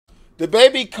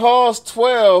Dababy calls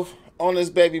 12 on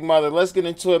his baby mother. Let's get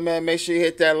into it, man. Make sure you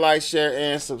hit that like, share,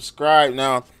 and subscribe.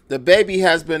 Now, Dababy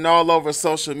has been all over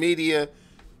social media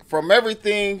from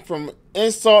everything from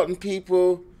insulting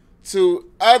people to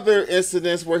other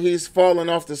incidents where he's fallen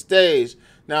off the stage.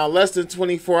 Now, less than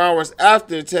 24 hours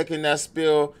after taking that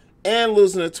spill and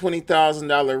losing a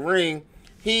 $20,000 ring,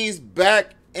 he's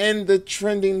back in the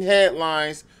trending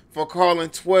headlines for calling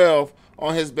 12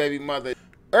 on his baby mother.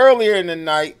 Earlier in the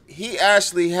night, he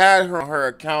actually had her on her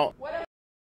account. What?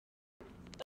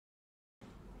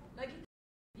 Like,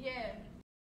 yeah.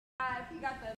 He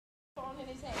got the phone in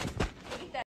his hand.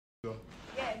 Eat that.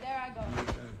 Yeah, there I go.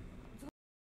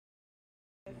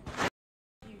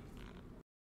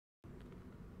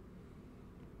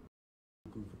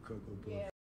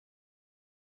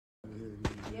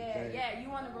 Yeah. You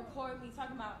want to record me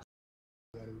talking about?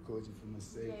 I gotta record you for my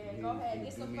sake. Yeah, go ahead.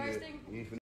 This the first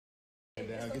thing.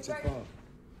 Get your phone.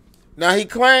 Now, he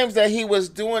claims that he was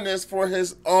doing this for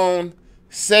his own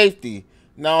safety.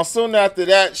 Now, soon after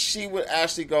that, she would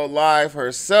actually go live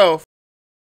herself.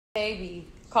 Baby,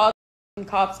 call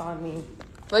cops on me.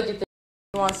 Look at this.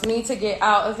 He wants me to get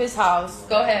out of his house.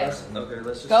 Go ahead.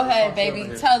 Let's just Go ahead,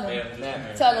 baby. Tell him.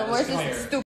 Tell him. Where's this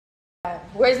stupid at?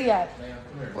 Where's he at?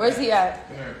 Where's he at?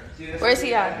 Where's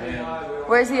he at?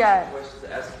 Where's he at?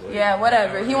 Yeah,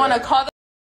 whatever. He want to call the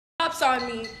cops on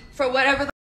me for whatever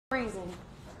the reason.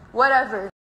 Whatever.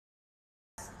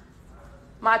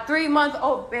 My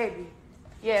 3-month-old baby.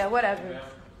 Yeah, whatever.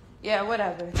 Yeah,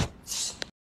 whatever. You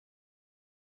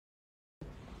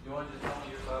want to just tell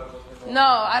me your side of what's going on? No,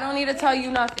 I don't need to tell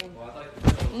you nothing. Well, I'd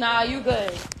like to know. Nah, you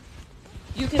good.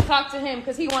 You can talk to him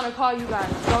because he want to call you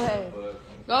guys. Go ahead.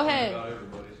 Go ahead. About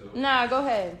everybody, so. Nah, go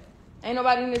ahead. Ain't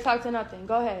nobody need to talk to nothing.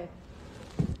 Go ahead.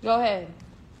 Go ahead.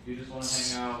 You just want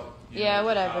to hang out. Yeah,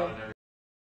 whatever.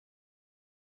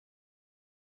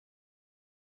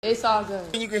 It's all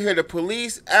good. You can hear the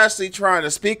police actually trying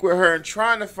to speak with her and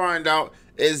trying to find out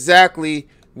exactly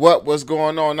what was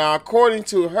going on. Now, according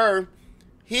to her,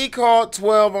 he called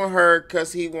 12 on her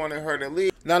because he wanted her to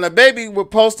leave. Now, Dababy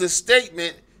would post a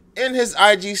statement in his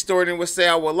IG story and would say,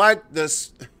 I would like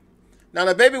this. Now,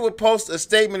 Dababy would post a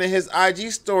statement in his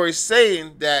IG story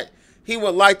saying that he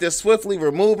would like to swiftly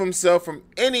remove himself from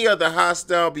any other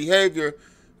hostile behavior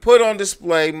put on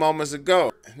display moments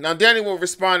ago. Now, Danileigh will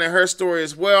respond in her story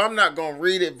as well. I'm not going to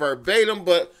read it verbatim,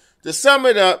 but to sum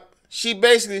it up, she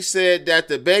basically said that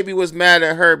Dababy was mad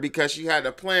at her because she had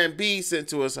a plan B sent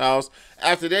to his house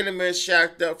after they had been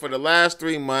shacked up for the last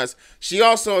 3 months. She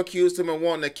also accused him of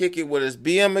wanting to kick it with his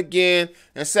BM again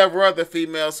and several other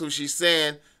females who she's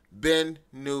saying Ben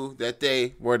knew that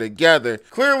they were together.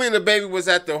 Clearly, Dababy was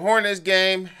at the Hornets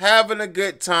game having a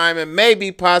good time and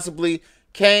maybe possibly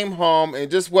came home and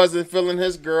just wasn't feeling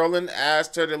his girl and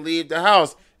asked her to leave the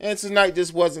house. And tonight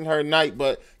just wasn't her night.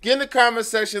 But get in the comment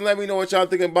section. Let me know what y'all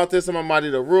thinking about this. I'm Mighty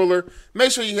the Ruler.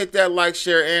 Make sure you hit that like,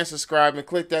 share, and subscribe. And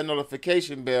click that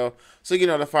notification bell so you get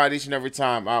notified each and every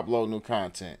time I upload new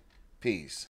content. Peace.